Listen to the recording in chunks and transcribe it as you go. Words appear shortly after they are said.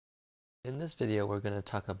In this video, we're going to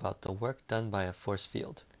talk about the work done by a force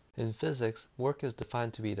field. In physics, work is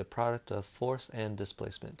defined to be the product of force and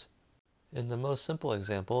displacement. In the most simple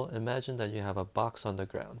example, imagine that you have a box on the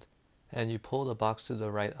ground, and you pull the box to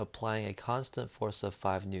the right applying a constant force of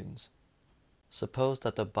 5 newtons. Suppose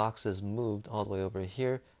that the box is moved all the way over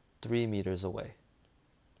here 3 meters away.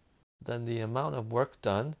 Then the amount of work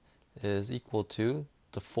done is equal to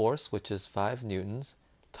the force, which is 5 newtons,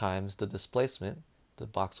 times the displacement. The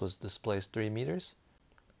box was displaced 3 meters.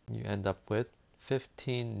 You end up with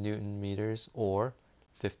 15 Newton meters or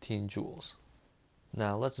 15 joules.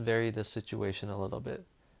 Now let's vary the situation a little bit.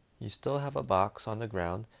 You still have a box on the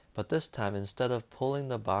ground, but this time instead of pulling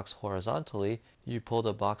the box horizontally, you pull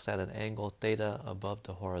the box at an angle theta above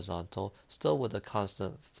the horizontal, still with a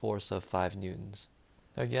constant force of 5 newtons.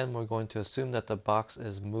 Again, we're going to assume that the box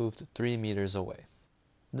is moved 3 meters away.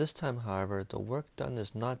 This time, however, the work done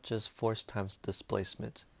is not just force times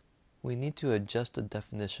displacement. We need to adjust the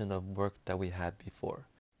definition of work that we had before.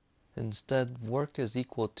 Instead, work is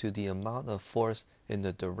equal to the amount of force in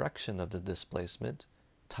the direction of the displacement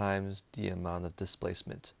times the amount of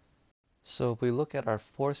displacement. So if we look at our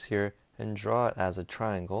force here and draw it as a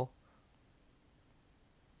triangle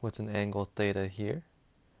with an angle theta here,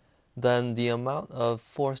 then the amount of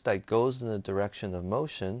force that goes in the direction of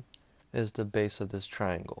motion is the base of this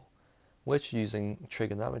triangle, which using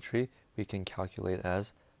trigonometry we can calculate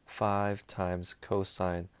as 5 times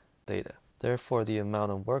cosine theta. Therefore, the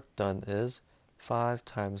amount of work done is 5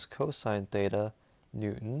 times cosine theta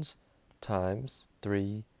newtons times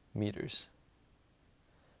 3 meters.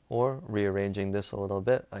 Or, rearranging this a little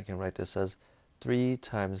bit, I can write this as 3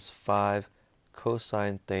 times 5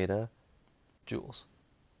 cosine theta joules.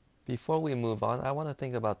 Before we move on, I want to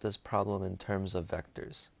think about this problem in terms of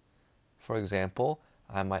vectors. For example,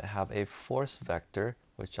 I might have a force vector,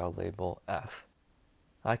 which I'll label F.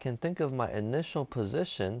 I can think of my initial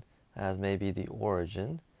position as maybe the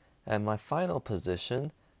origin, and my final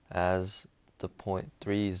position as the point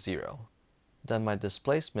 3, 0. Then my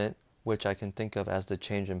displacement, which I can think of as the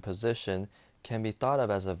change in position, can be thought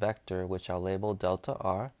of as a vector, which I'll label delta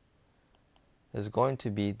r, is going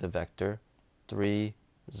to be the vector 3,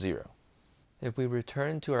 0. If we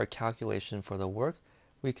return to our calculation for the work,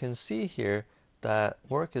 we can see here that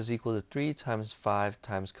work is equal to 3 times 5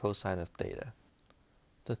 times cosine of theta.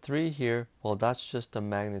 The 3 here, well, that's just the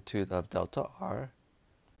magnitude of delta r.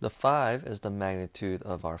 The 5 is the magnitude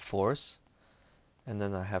of our force. And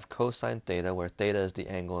then I have cosine theta, where theta is the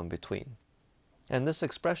angle in between. And this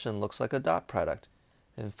expression looks like a dot product.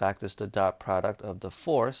 In fact, it's the dot product of the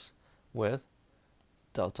force with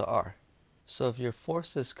delta r. So if your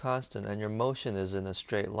force is constant and your motion is in a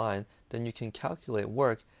straight line, then you can calculate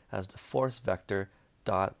work as the force vector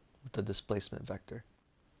dot the displacement vector.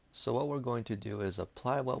 So what we're going to do is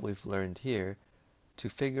apply what we've learned here to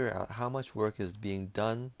figure out how much work is being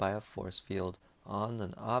done by a force field on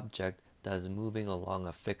an object that is moving along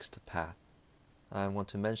a fixed path. I want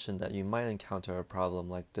to mention that you might encounter a problem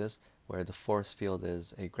like this where the force field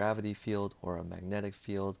is a gravity field or a magnetic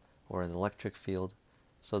field or an electric field.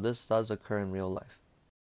 So this does occur in real life.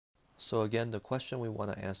 So again, the question we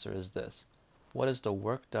want to answer is this. What is the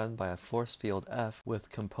work done by a force field F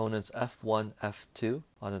with components F1, F2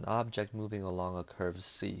 on an object moving along a curve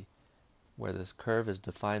C, where this curve is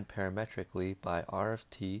defined parametrically by r of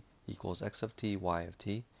t equals x of t, y of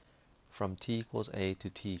t, from t equals a to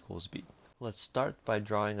t equals b. Let's start by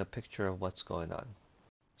drawing a picture of what's going on.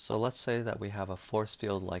 So let's say that we have a force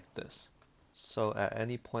field like this. So at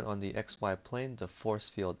any point on the xy plane, the force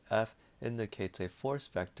field F indicates a force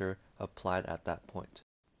vector applied at that point.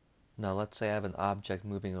 Now let's say I have an object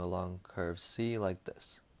moving along curve C like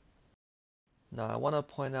this. Now I want to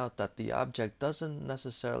point out that the object doesn't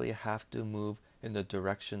necessarily have to move in the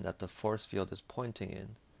direction that the force field is pointing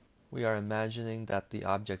in. We are imagining that the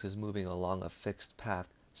object is moving along a fixed path,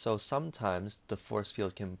 so sometimes the force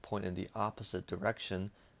field can point in the opposite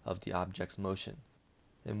direction of the object's motion,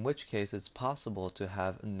 in which case it's possible to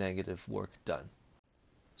have negative work done.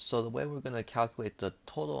 So the way we're going to calculate the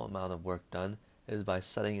total amount of work done is by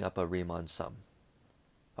setting up a Riemann sum.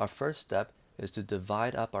 Our first step is to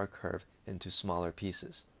divide up our curve into smaller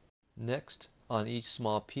pieces. Next, on each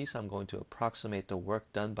small piece, I'm going to approximate the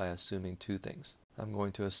work done by assuming two things. I'm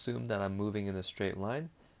going to assume that I'm moving in a straight line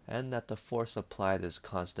and that the force applied is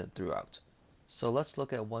constant throughout. So let's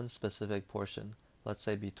look at one specific portion, let's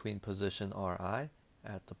say between position Ri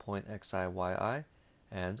at the point xi, yi,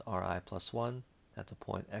 and Ri plus 1 at the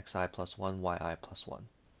point xi plus 1, yi plus 1.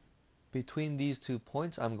 Between these 2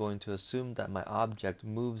 points, I'm going to assume that my object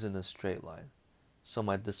moves in a straight line. So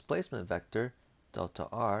my displacement vector, delta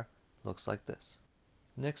r, looks like this.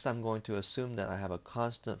 Next, I'm going to assume that I have a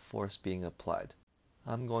constant force being applied.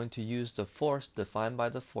 I'm going to use the force defined by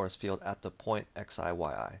the force field at the point xi,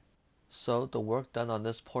 yi. So the work done on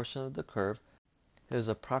this portion of the curve is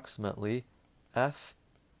approximately F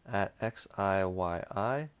at xi,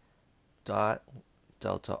 yi dot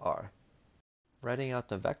delta r. Writing out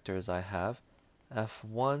the vectors, I have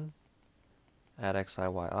F1 at xi,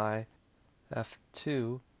 yi,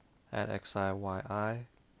 F2 at xi, yi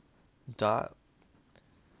dot,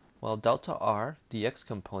 well, delta r, the x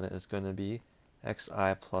component is going to be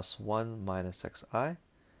xi plus 1 minus xi,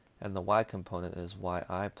 and the y component is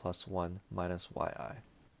yi plus 1 minus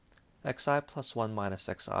yi. Xi plus 1 minus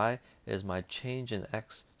xi is my change in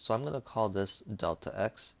x, so I'm going to call this delta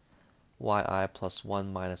x. Yi plus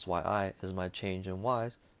 1 minus yi is my change in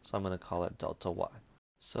y, so I'm going to call it delta y.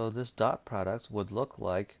 So this dot product would look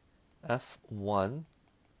like F1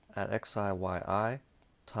 at xi, yi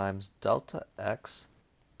times delta x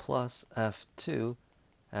plus F2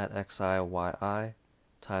 at xi, yi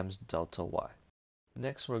times delta y.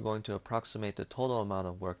 Next, we're going to approximate the total amount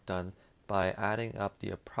of work done by adding up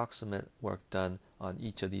the approximate work done on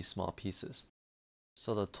each of these small pieces.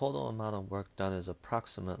 So the total amount of work done is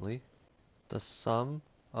approximately the sum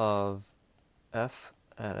of F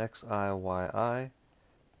at xi, yi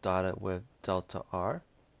dotted with delta r,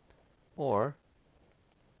 or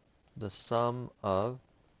the sum of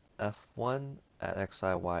F1 at xi,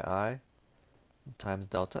 yi times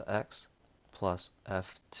delta x plus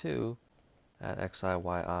F2 at xi,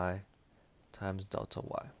 yi times delta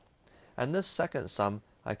y. And this second sum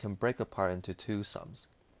I can break apart into two sums.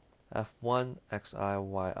 F1 xi,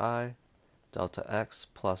 yi delta x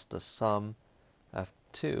plus the sum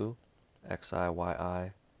F2 xi,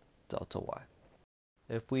 yi delta y.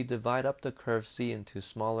 If we divide up the curve C into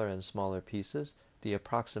smaller and smaller pieces, the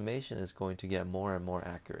approximation is going to get more and more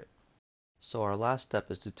accurate. So our last step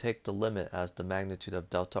is to take the limit as the magnitude of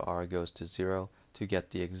delta r goes to 0 to get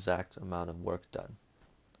the exact amount of work done.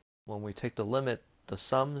 When we take the limit, the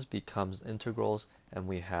sums becomes integrals, and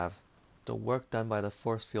we have the work done by the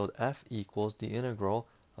force field F equals the integral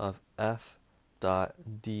of F dot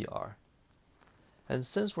dr. And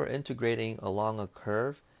since we're integrating along a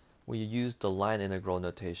curve, we use the line integral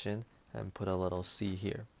notation and put a little c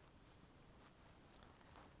here.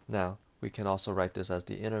 Now, we can also write this as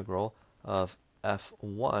the integral of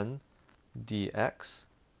f1 dx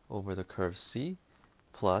over the curve c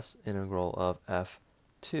plus integral of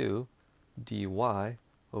f2 dy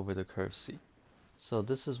over the curve c. So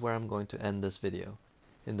this is where I'm going to end this video.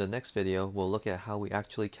 In the next video, we'll look at how we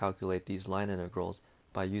actually calculate these line integrals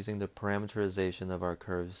by using the parameterization of our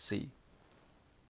curve c.